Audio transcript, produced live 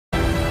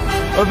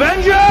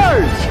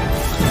Avengers!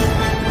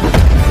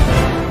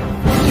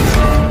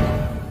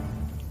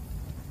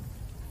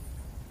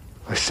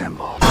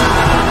 Assemble.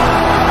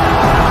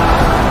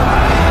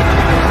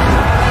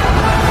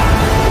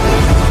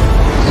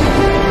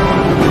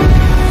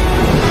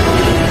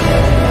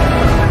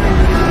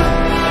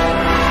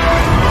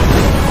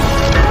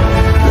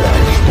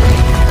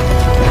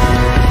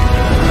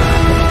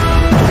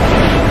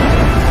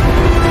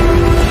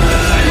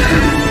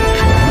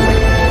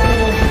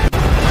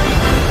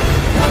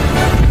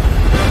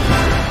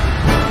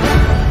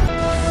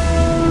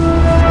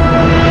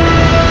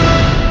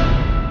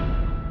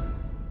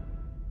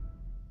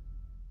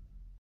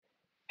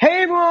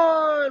 Hey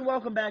everyone!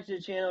 Welcome back to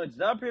the channel. It's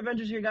the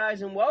Avengers here,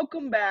 guys, and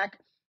welcome back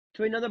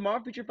to another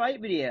Marvel Feature Fight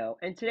video.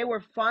 And today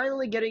we're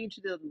finally getting into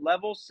the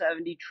level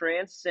 70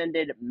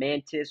 Transcended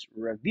Mantis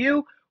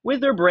review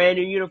with her brand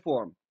new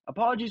uniform.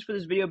 Apologies for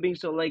this video being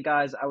so late,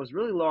 guys. I was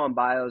really low on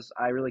bios.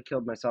 I really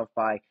killed myself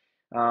by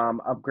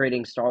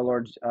upgrading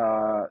Star-Lord's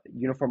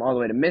uniform all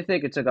the way to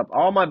Mythic. It took up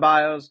all my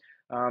bios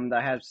that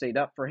I have saved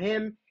up for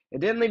him.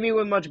 It didn't leave me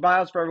with much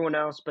bios for everyone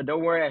else, but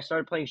don't worry, I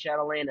started playing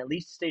Shadowland at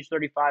least stage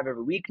 35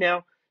 every week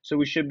now. So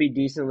we should be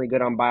decently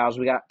good on bios.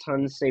 We got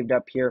tons saved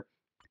up here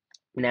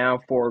now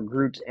for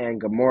Groot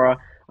and Gamora.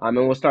 And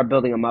we'll start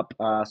building them up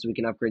so we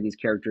can upgrade these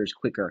characters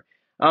quicker.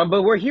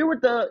 But we're here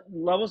with the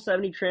level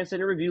 70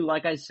 Transcendent review,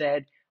 like I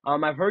said.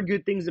 I've heard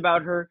good things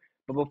about her.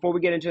 But before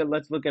we get into it,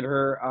 let's look at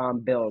her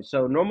build.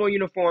 So normal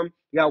uniform,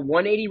 you got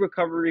 180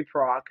 recovery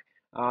proc.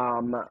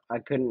 I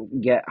couldn't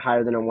get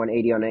higher than a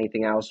 180 on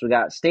anything else. We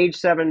got stage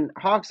 7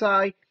 Hawk's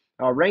Eye,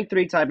 rank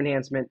 3 type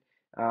enhancement.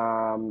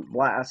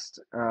 Blast,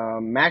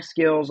 max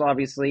skills,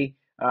 obviously,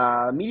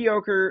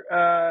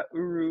 mediocre,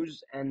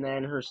 Urus, and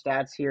then her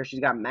stats here, she's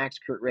got max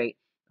crit rate,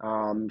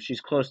 she's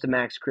close to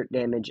max crit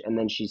damage, and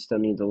then she still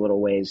needs a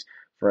little ways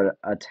for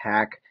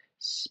attack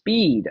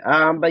speed,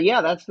 but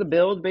yeah, that's the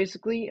build,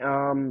 basically.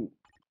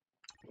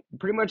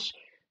 Pretty much,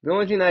 the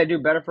only thing that I do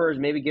better for her is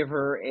maybe give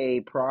her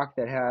a proc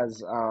that has,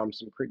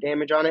 some crit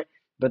damage on it,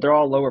 but they're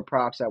all lower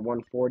procs at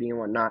 140 and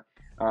whatnot.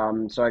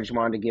 So I just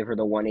wanted to give her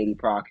the 180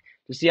 proc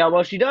to see how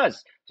well she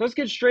does. So let's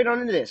get straight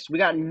on into this. We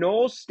got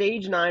Null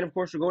stage 9. Of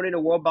course, we're going into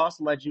World Boss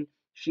Legend.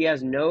 She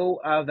has no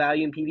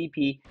value in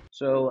PvP,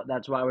 so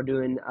that's why we're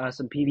doing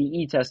some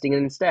PvE testing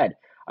instead.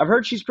 I've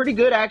heard she's pretty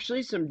good,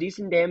 actually, some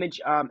decent damage,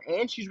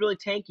 and she's really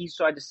tanky,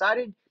 so I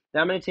decided that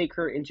I'm going to take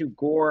her into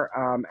Gore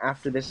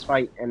after this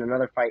fight and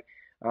another fight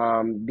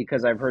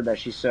because I've heard that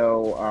she's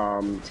so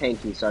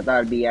tanky, so I thought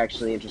it'd be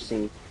actually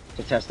interesting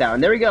to test out.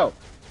 And there we go.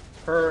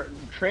 Her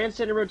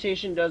Transcendent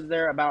rotation does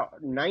there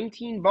about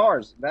 19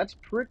 bars. That's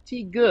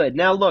pretty good.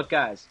 Now, look,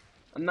 guys,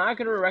 I'm not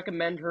going to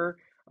recommend her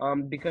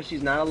because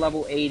she's not a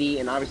level 80,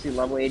 and obviously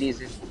level 80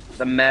 is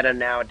the meta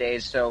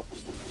nowadays, so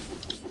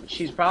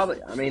she's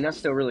probably, I mean, that's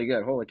still really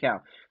good. Holy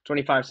cow.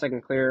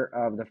 25-second clear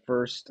of the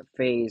first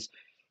phase.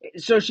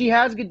 So she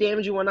has good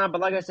damage and whatnot, but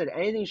like I said,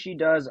 anything she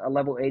does, a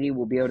level 80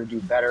 will be able to do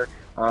better.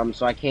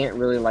 So I can't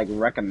really, like,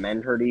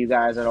 recommend her to you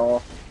guys at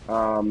all.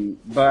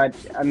 But,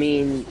 I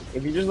mean,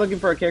 if you're just looking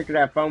for a character to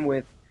have fun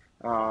with,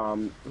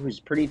 who's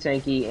pretty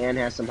tanky and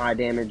has some high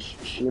damage,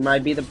 she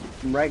might be the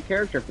right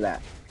character for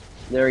that.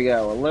 There we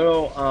go. A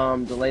little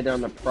delay there on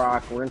the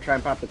proc. We're going to try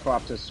and pop the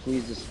co-op to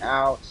squeeze this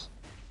out.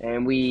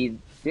 And we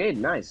did.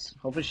 Nice.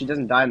 Hopefully she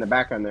doesn't die in the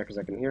background there because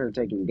I can hear her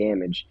taking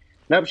damage.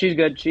 Nope, she's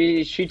good.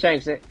 She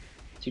tanks it.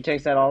 She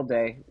takes that all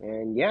day,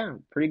 and yeah,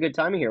 pretty good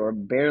timing here. We're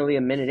barely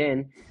a minute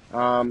in.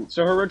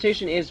 So her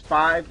rotation is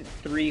 5,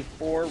 3,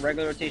 4.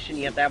 Regular rotation,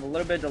 you have to have a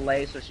little bit of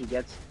delay so she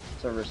gets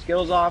some of her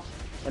skills off.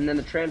 And then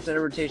the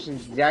Transcendent rotation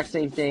is the exact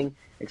same thing,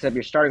 except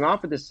you're starting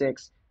off with the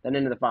 6, then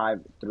into the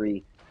 5,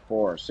 3,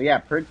 4. So yeah,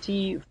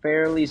 pretty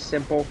fairly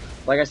simple.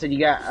 Like I said, you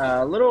got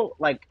a little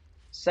like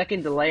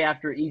second delay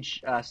after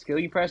each skill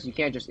you press. You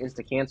can't just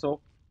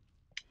insta-cancel.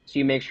 So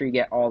you make sure you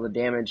get all the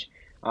damage.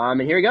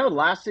 And here we go, the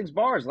last 6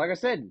 bars. Like I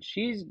said,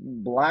 she's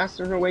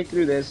blasting her way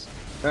through this.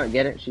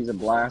 Get it? She's a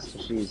blast.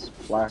 She's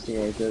blasting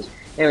her way through this.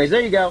 Anyways,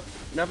 there you go.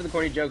 Enough of the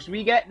corny jokes.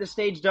 We get the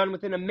stage done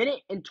within a minute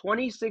and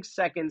 26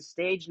 seconds.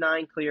 Stage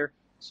 9 clear.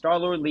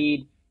 Star-Lord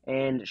lead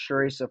and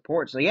Shuri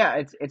support. So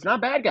yeah, it's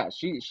not bad, guys.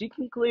 She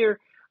can clear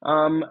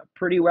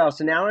pretty well.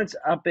 So now let's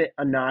up it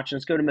a notch.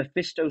 Let's go to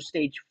Mephisto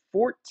stage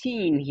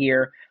 14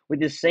 here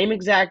with the same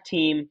exact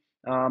team.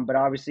 But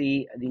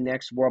obviously the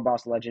next World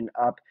Boss Legend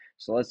up.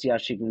 So let's see how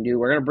she can do.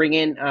 We're going to bring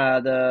in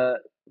the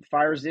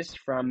Fire Resist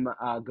from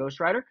Ghost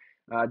Rider,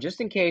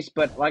 just in case.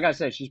 But like I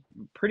said, she's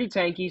pretty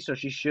tanky, so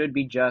she should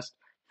be just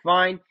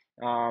fine.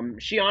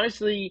 She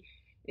honestly,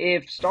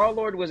 if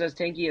Star-Lord was as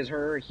tanky as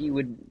her, you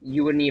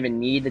wouldn't even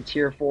need the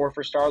tier 4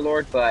 for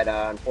Star-Lord. But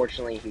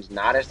unfortunately, he's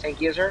not as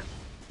tanky as her.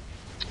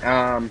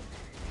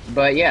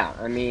 But yeah,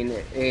 I mean,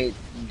 it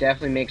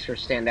definitely makes her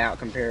stand out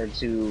compared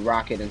to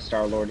Rocket and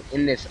Star-Lord.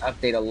 In this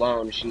update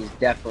alone, she's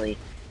definitely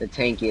the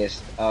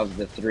tankiest of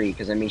the 3,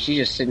 because I mean, she's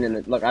just sitting in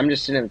the, look, I'm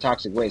just sitting in the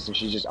Toxic Waste, and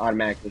she's just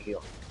automatically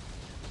healed.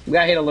 We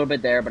got hit a little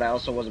bit there, but I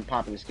also wasn't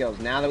popping the skills.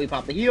 Now that we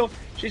pop the heal,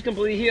 she's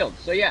completely healed.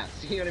 So yeah,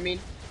 see what I mean?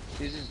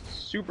 She's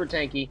just super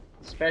tanky,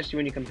 especially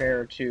when you compare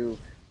her to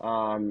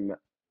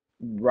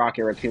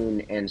Rocket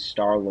Raccoon, and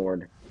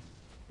Star-Lord.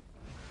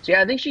 So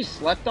yeah, I think she's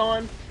slept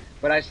on,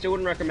 but I still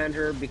wouldn't recommend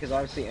her because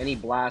obviously any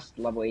blast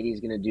level 80 is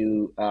going to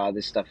do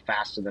this stuff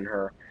faster than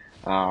her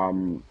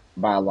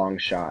by a long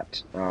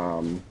shot.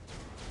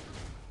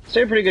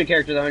 Still a pretty good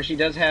character though, and she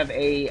does have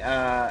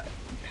a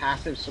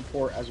passive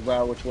support as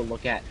well, which we'll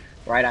look at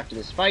right after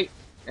this fight.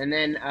 And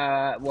then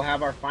we'll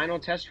have our final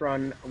test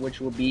run,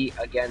 which will be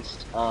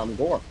against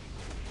Gore.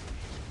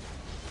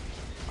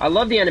 I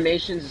love the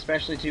animations,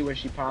 especially too when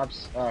she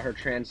pops her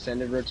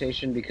Transcended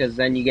rotation, because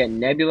then you get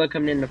Nebula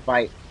coming in to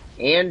fight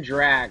and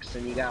Drax,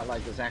 and you got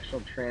like this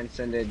actual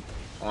Transcended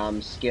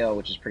skill,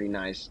 which is pretty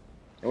nice.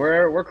 And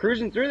we're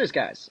cruising through this,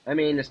 guys. I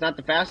mean, it's not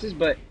the fastest,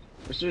 but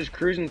we're still just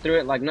cruising through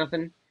it like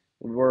nothing.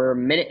 We're a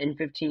minute and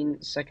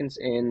 15 seconds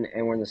in,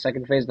 and we're in the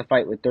second phase of the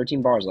fight with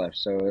 13 bars left,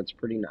 so it's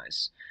pretty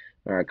nice.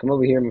 All right, come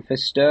over here,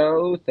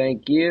 Mephisto.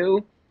 Thank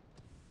you.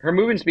 Her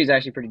movement speed is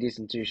actually pretty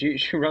decent too. She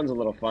runs a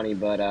little funny,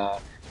 but I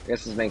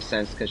guess this makes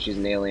sense because she's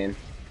an alien.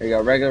 There you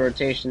go, regular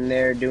rotation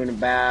there, doing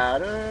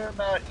about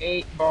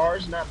 8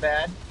 bars, not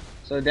bad.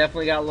 So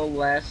definitely got a little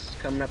less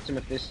coming up to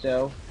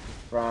Mephisto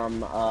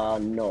from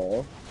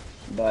Null,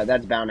 but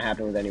that's bound to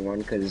happen with anyone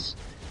because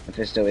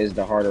Mephisto is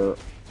the harder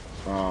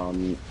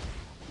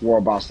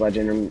World Boss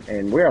Legend,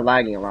 and we are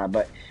lagging a lot,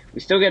 but we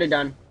still get it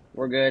done.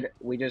 We're good.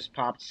 We just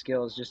popped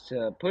skills just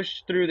to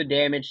push through the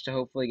damage to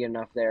hopefully get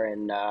enough there,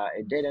 and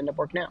it did end up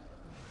working out.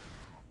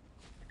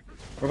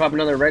 We'll pop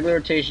another regular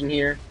rotation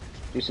here,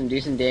 do some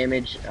decent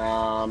damage.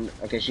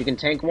 Okay, she can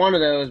tank one of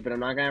those, but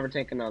I'm not going to have her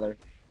tank another.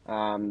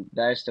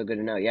 That is still good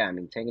to know. Yeah, I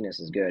mean, tanking this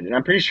is good. And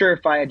I'm pretty sure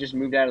if I had just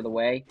moved out of the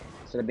way,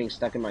 instead of being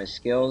stuck in my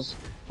skills,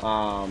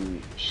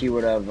 she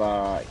would have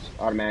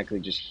automatically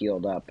just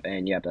healed up.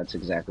 And yep, that's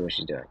exactly what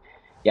she's doing.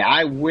 Yeah,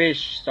 I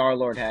wish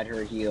Star-Lord had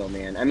her heal,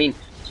 man. I mean,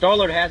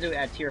 Star-Lord has it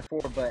at tier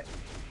 4, but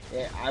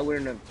I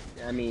wouldn't have,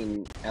 I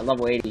mean, at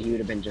level 80, he would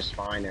have been just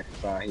fine if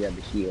he had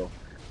the heal,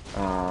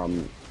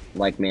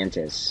 like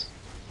Mantis.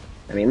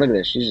 I mean, look at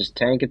this. She's just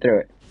tanking through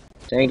it.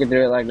 Tanking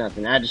through it like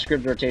nothing. I had to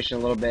script rotation a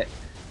little bit.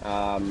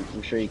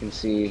 I'm sure you can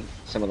see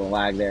some of the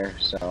lag there,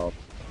 so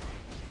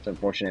it's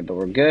unfortunate, but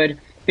we're good. If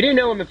you didn't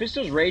know, when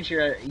Mephisto's rage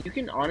here, you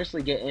can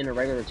honestly get in a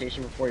regular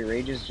rotation before he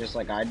rages, just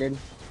like I did.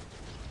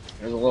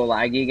 It was a little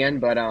laggy again,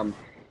 but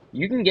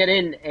you can get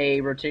in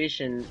a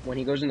rotation when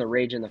he goes in the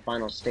rage in the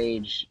final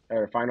stage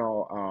or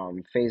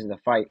final phase of the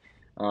fight,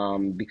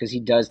 because he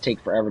does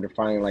take forever to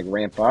finally like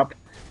ramp up.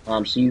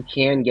 So you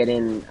can get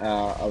in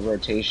a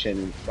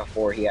rotation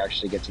before he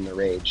actually gets in the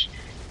rage.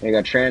 There you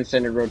go,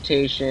 Transcended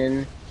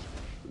rotation,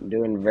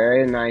 doing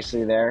very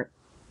nicely there.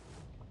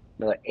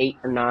 Another 8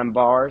 or 9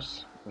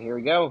 bars. Here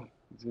we go.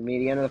 It's gonna be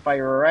the end of the fight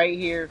right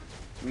here.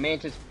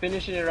 Mantis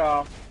finishing it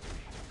off.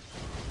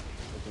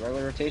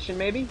 Regular rotation,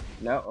 maybe?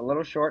 No, a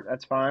little short.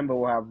 That's fine, but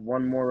we'll have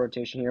one more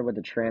rotation here with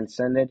the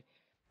Transcended,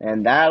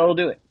 and that'll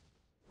do it.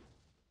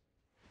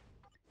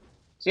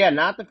 So yeah,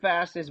 not the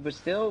fastest, but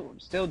still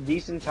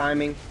decent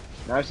timing.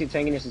 And obviously,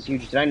 tankiness is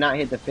huge. Did I not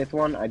hit the 5th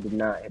one? I did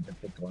not hit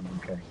the 5th one.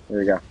 Okay, here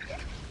we go.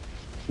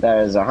 That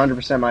is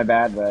 100% my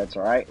bad, but it's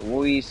all right.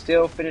 We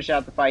still finish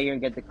out the fight here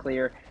and get the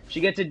clear.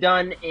 She gets it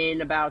done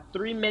in about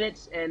 3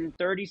 minutes and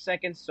 30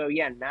 seconds. So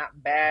yeah, not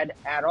bad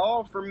at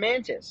all for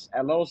Mantis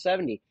at level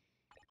 70.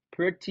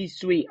 Pretty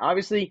sweet.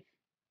 Obviously,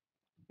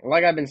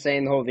 like I've been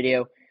saying the whole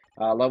video,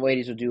 level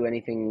 80s will do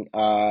anything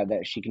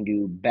that she can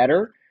do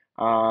better.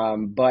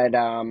 But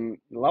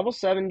level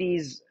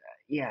 70s,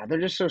 yeah,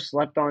 they're just so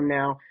slept on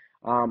now.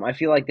 I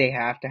feel like they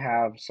have to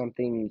have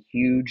something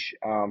huge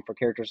for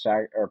characters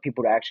to, or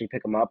people to actually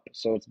pick them up.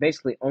 So it's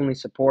basically only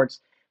supports.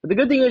 But the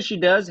good thing is she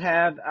does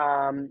have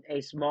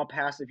a small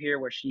passive here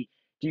where she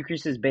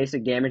decreases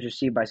basic damage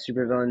received by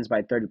supervillains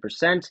by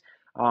 30%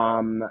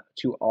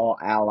 to all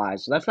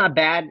allies. So that's not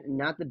bad,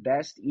 not the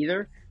best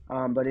either.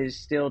 But it is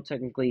still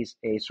technically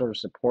a sort of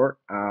support.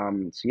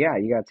 So yeah,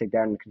 you got to take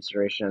that into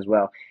consideration as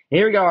well. And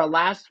here we go, our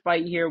last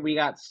fight here. We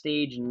got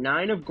stage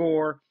 9 of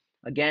Gore,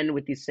 again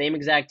with the same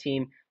exact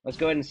team. Let's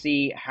go ahead and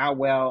see how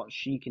well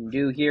she can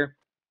do here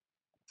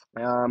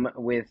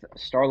with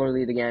Star-Lord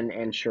lead again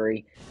and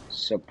Shuri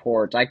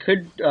support. I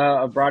could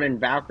have brought in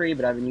Valkyrie,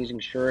 but I've been using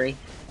Shuri.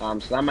 So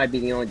that might be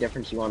the only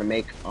difference you want to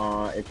make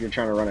if you're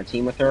trying to run a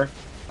team with her.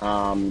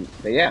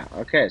 But yeah,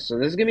 okay, so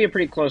this is going to be a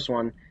pretty close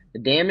one. The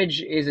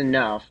damage is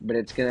enough, but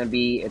it's gonna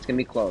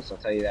be close. I'll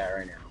tell you that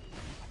right now,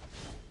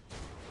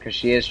 because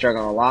she is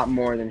struggling a lot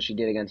more than she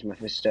did against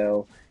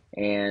Mephisto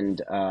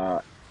and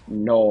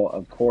Null,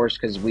 of course,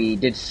 because we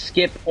did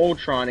skip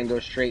Ultron and go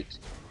straight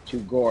to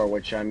Gore,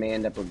 which I may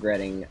end up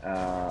regretting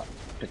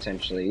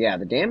potentially. Yeah,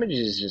 the damage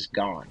is just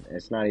gone.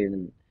 It's not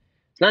even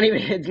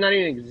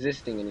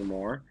existing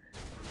anymore.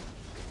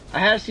 I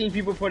have seen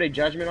people put a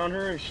judgment on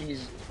her, and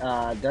she's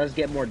does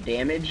get more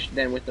damage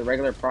than with the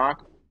regular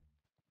proc.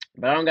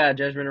 But I don't got a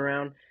judgment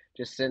around,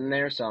 just sitting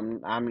there, so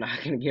I'm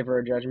not gonna give her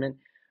a judgment.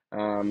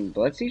 But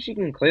let's see if she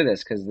can clear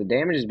this, because the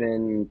damage has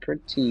been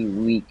pretty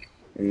weak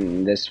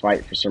in this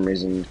fight for some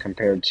reason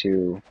compared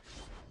to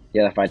the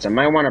other fights. I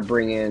might want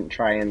to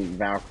try in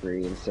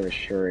Valkyrie instead of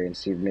Shuri and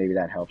see if maybe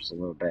that helps a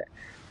little bit.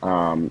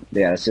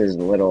 Yeah, this is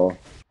looking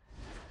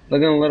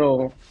a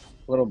little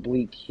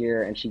bleak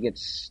here, and she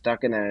gets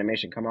stuck in that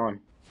animation. Come on.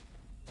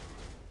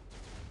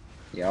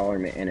 Yeah, all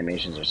our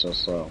animations are so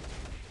slow.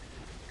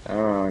 Come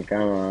on,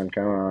 come on,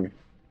 come on.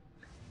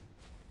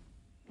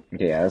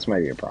 Okay, yeah, this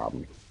might be a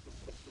problem.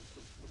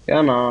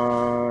 Come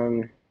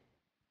on.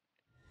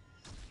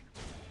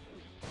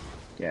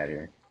 Get out of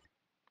here.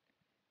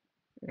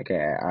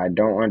 Okay, I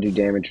don't want to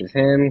do damage with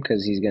him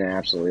because he's going to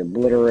absolutely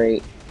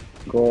obliterate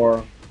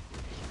Gore.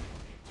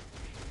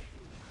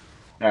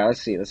 Alright,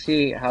 let's see. Let's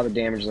see how the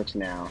damage looks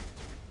now.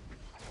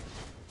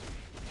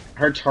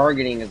 Her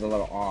targeting is a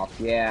little off.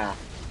 Yeah.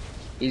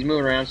 He's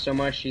moving around so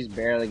much, she's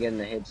barely getting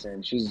the hits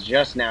in. She's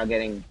just now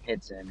getting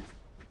hits in.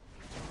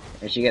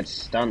 And she gets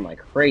stunned like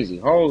crazy.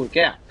 Holy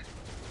cow.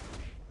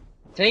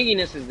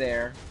 Tankiness is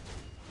there.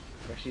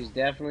 But she's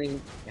definitely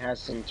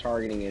has some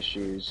targeting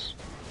issues.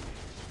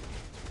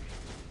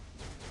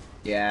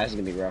 Yeah, this is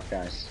going to be rough,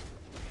 guys.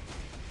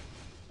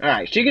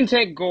 Alright, she can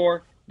take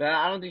Gore, but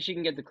I don't think she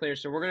can get the clear.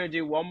 So we're going to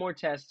do one more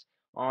test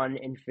on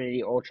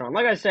Infinity Ultron.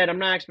 Like I said, I'm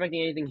not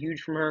expecting anything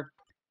huge from her.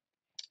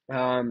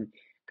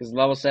 Because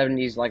level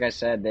 70s, like I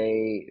said,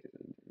 they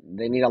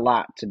need a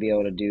lot to be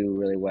able to do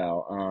really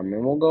well.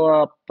 And we'll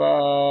go up,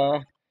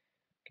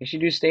 can she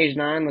do stage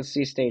 9? Let's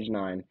see stage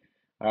 9.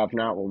 If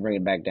not, we'll bring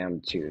it back down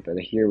to 2. But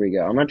here we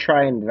go. I'm going to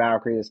try and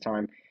Valkyrie this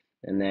time.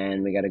 And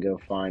then we got to go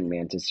find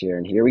Mantis here.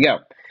 And here we go.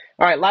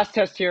 All right, last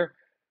test here.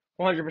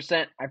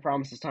 100%, I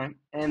promise this time.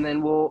 And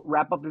then we'll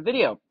wrap up the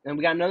video. And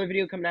we got another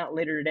video coming out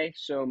later today.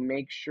 So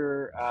make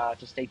sure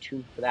to stay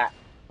tuned for that.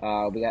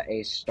 We got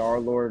a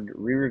Star-Lord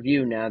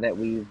re-review now that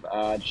we've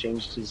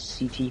changed his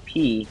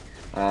CTP.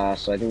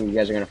 So I think you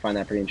guys are going to find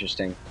that pretty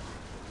interesting.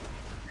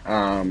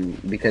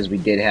 Because we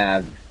did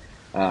have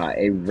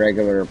a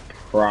regular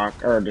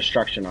proc or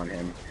destruction on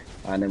him,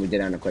 and then we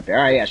did unequip it. All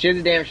right, yeah, she did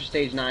the damage for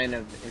stage 9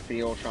 of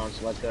Infinity Ultron.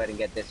 So let's go ahead and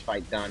get this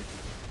fight done,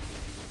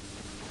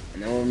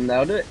 and then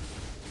that'll do it.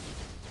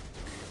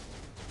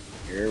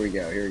 Here we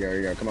go. Here we go. Here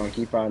we go. Come on,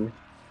 keep on.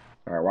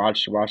 All right,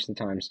 watch the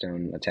time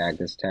stone attack.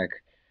 This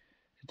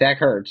attack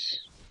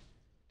hurts.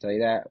 I'll tell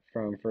you that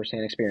from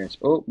first-hand experience.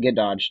 Oh, get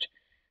dodged.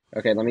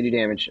 Okay, let me do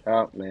damage.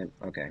 Oh man.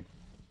 Okay.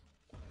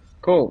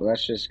 Cool.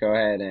 Let's just go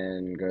ahead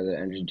and go to the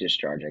energy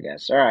discharge, I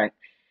guess. All right.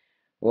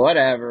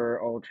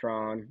 Whatever,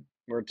 Ultron.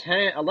 We're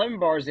 11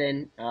 bars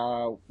in,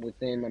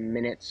 within a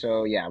minute,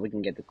 so yeah, we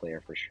can get the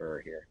clear for sure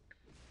here.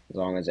 As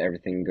long as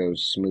everything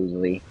goes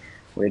smoothly,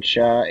 which,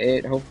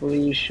 it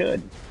hopefully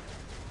should.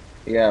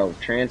 Here we go,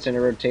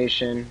 Transcended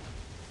rotation.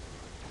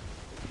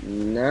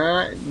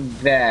 Not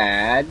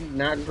bad,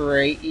 not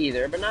great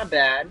either, but not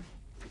bad.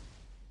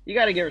 You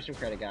gotta give her some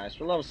credit, guys.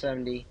 For level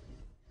 70,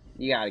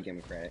 you gotta give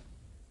them credit.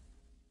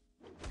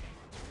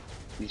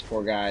 These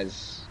poor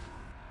guys,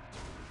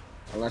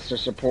 unless they're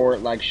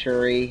support like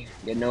Shuri,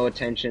 get no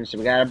attention. So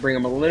we gotta bring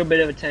them a little bit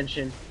of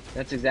attention.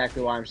 That's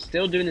exactly why I'm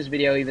still doing this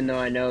video, even though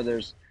I know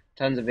there's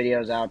tons of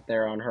videos out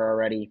there on her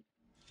already.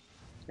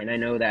 And I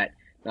know that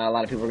not a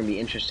lot of people are gonna be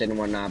interested and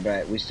whatnot,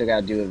 but we still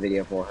gotta do a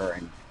video for her.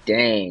 And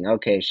dang,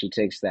 okay, she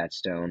takes that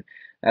stone.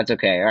 That's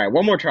okay. All right,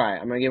 one more try.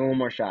 I'm gonna give her one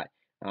more shot.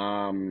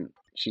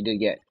 She did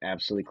get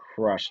absolutely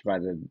crushed by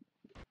the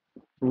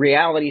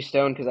reality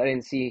stone because I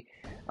didn't see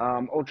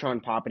Ultron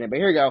popping it. But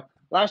here we go.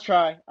 Last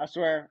try, I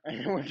swear,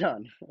 and we're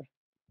done.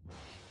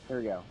 Here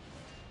we go.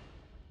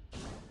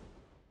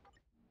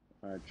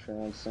 Alright,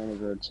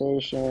 Transcended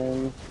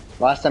rotation.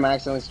 Last time I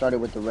accidentally started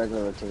with the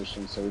regular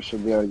rotation, so we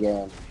should be able to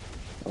get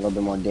a little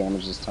bit more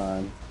damage this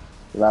time.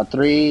 About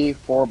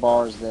 3-4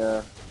 bars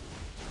there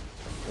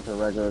with the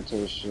regular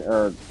rotation,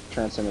 or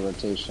Transcended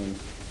rotation.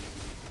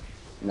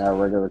 Now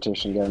regular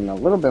rotation getting a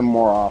little bit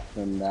more off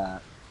than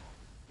that.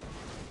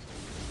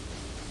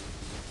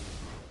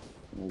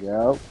 There we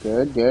go.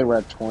 Good, good. We're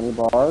at 20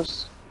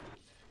 bars.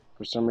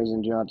 For some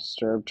reason, Do Not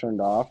Disturb turned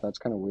off. That's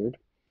kind of weird.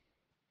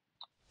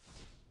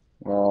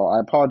 Well, I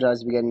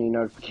apologize if you get any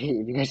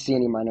if you guys see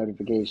any of my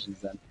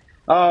notifications then.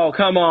 Oh,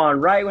 come on.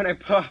 Right when I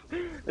put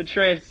the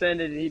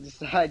Transcended, he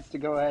decides to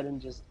go ahead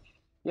and just,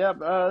 yep,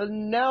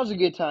 now's a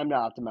good time to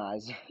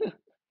optimize.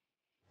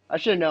 I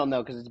should have known,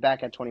 though, because it's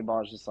back at 20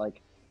 bars just like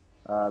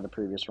the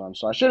previous run.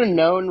 So I should have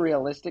known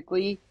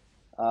realistically,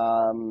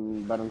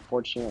 but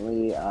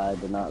unfortunately, I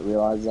did not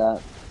realize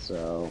that.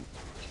 So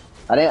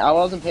I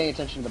wasn't paying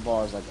attention to the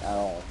bars, like, at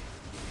all.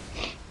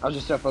 I was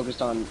just so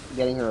focused on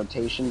getting her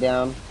rotation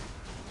down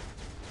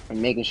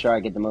and making sure I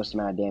get the most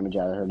amount of damage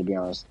out of her, to be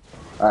honest.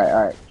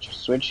 Alright,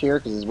 switch here,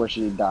 because this is where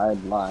she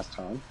died last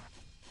time.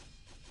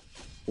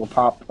 We'll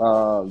pop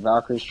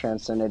Valkyrie's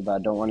Transcended, but I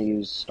don't want to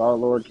use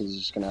Star-Lord, because he's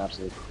just going to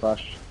absolutely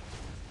crush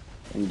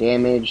and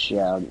damage.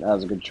 Yeah, that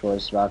was a good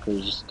choice.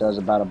 Valkyrie just does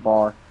about a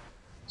bar.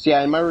 So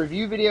yeah, in my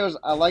review videos,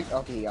 I like...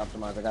 Okay,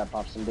 optimize. I gotta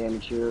pop some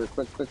damage here.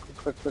 Quick. Okay,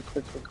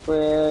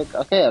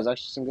 that was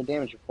actually some good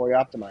damage before you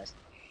optimized.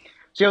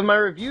 So with my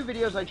review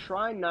videos, I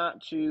try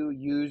not to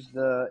use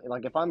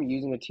like if I'm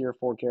using a tier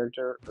 4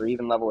 character or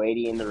even level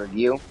 80 in the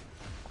review,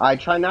 I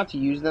try not to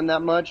use them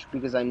that much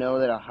because I know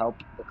that it'll help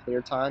the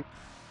clear time.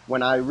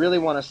 When I really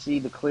want to see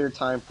the clear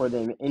time for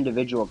the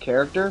individual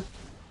character,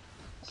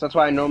 So that's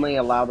why I normally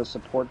allow the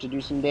support to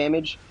do some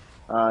damage,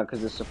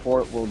 because the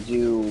support will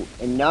do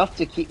enough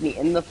to keep me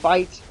in the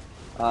fight,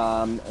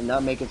 and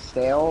not make it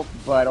stale,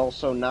 but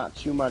also not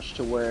too much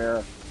to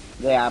where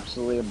they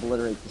absolutely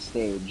obliterate the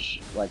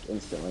stage, like,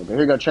 instantly. But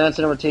here we go,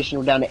 Transcended rotation.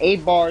 We're down to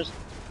 8 bars,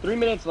 3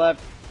 minutes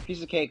left.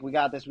 Piece of cake. We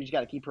got this. We just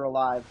got to keep her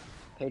alive.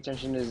 Pay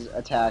attention to his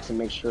attacks and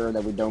make sure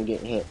that we don't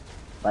get hit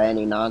by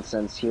any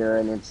nonsense here.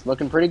 And it's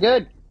looking pretty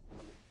good.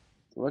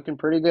 Looking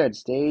pretty good.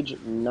 Stage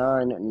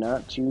 9,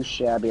 not too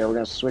shabby. We're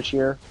going to switch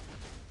here.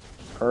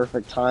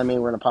 Perfect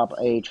timing. We're going to pop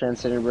a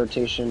Transcended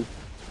rotation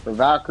for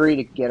Valkyrie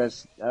to get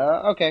us...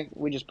 okay,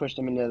 we just pushed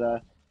him into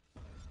the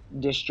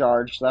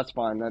discharge, so that's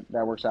fine.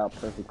 That works out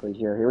perfectly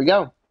here. Here we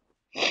go.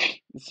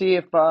 Let's see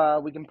if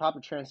we can pop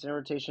a Transcended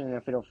rotation and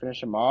if it'll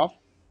finish him off.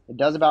 It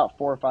does about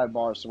 4 or 5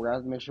 bars, so we're going to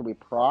have to make sure we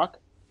proc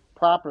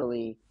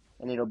properly,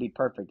 and it'll be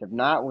perfect. If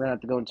not, we're going to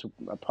have to go into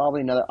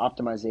probably another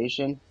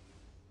optimization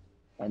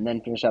and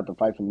then finish out the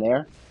fight from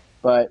there.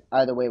 But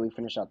either way, we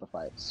finish out the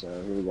fight. So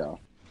here we go.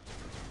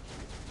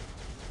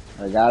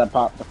 I gotta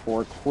pop the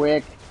 4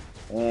 quick,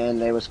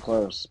 and it was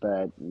close,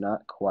 but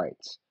not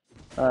quite.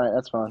 Alright,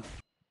 that's fine.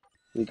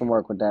 We can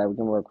work with that. We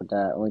can work with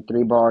that. Only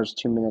 3 bars,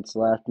 2 minutes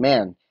left.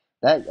 Man,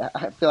 that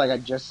I feel like I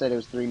just said it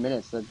was 3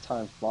 minutes. That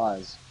time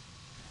flies.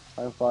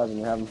 Time flies when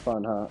you're having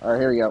fun, huh?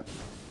 Alright, here we go.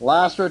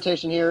 Last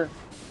rotation here.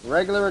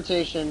 Regular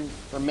rotation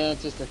for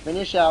Mantis to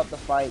finish out the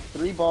fight.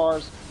 3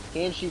 bars.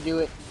 Can she do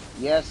it?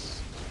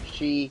 Yes,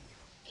 she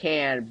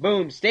can.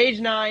 Boom. Stage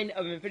 9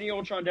 of Infinity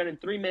Ultron done in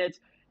 3 minutes.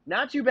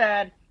 Not too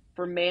bad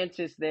for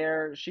Mantis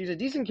there. She's a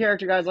decent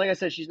character, guys. Like I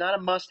said, she's not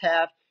a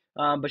must-have,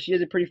 but she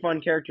is a pretty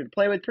fun character to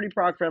play with. Pretty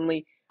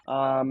proc-friendly.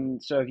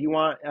 So if you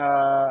want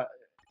a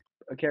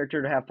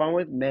character to have fun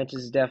with,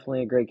 Mantis is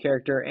definitely a great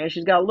character, and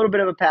she's got a little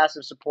bit of a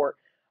passive support.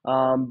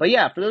 But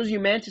yeah, for those of you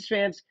Mantis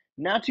fans,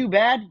 not too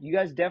bad. You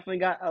guys definitely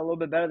got a little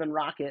bit better than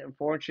Rocket.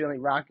 Unfortunately,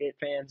 Rocket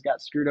fans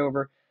got screwed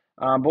over.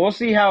 But we'll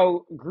see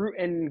how Groot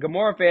and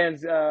Gamora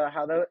fans,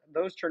 how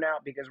those turn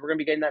out, because we're going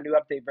to be getting that new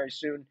update very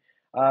soon.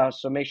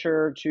 So make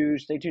sure to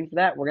stay tuned for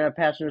that. We're going to have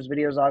patch notes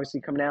videos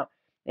obviously coming out,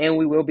 and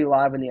we will be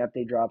live when the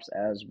update drops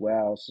as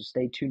well. So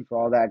stay tuned for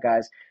all that,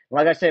 guys.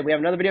 Like I said, we have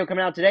another video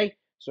coming out today,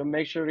 so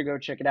make sure to go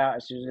check it out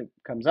as soon as it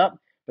comes up.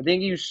 But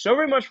thank you so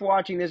very much for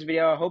watching this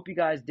video. I hope you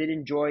guys did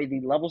enjoy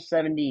the level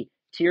 70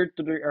 tier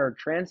 3 or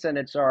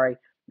Transcended,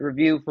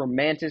 review for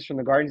Mantis from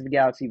the Guardians of the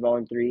Galaxy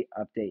Volume 3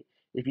 update.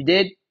 If you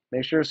did,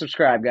 make sure to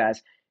subscribe,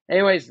 guys.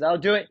 Anyways, that'll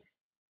do it.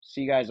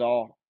 See you guys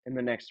all in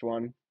the next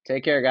one.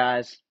 Take care,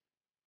 guys.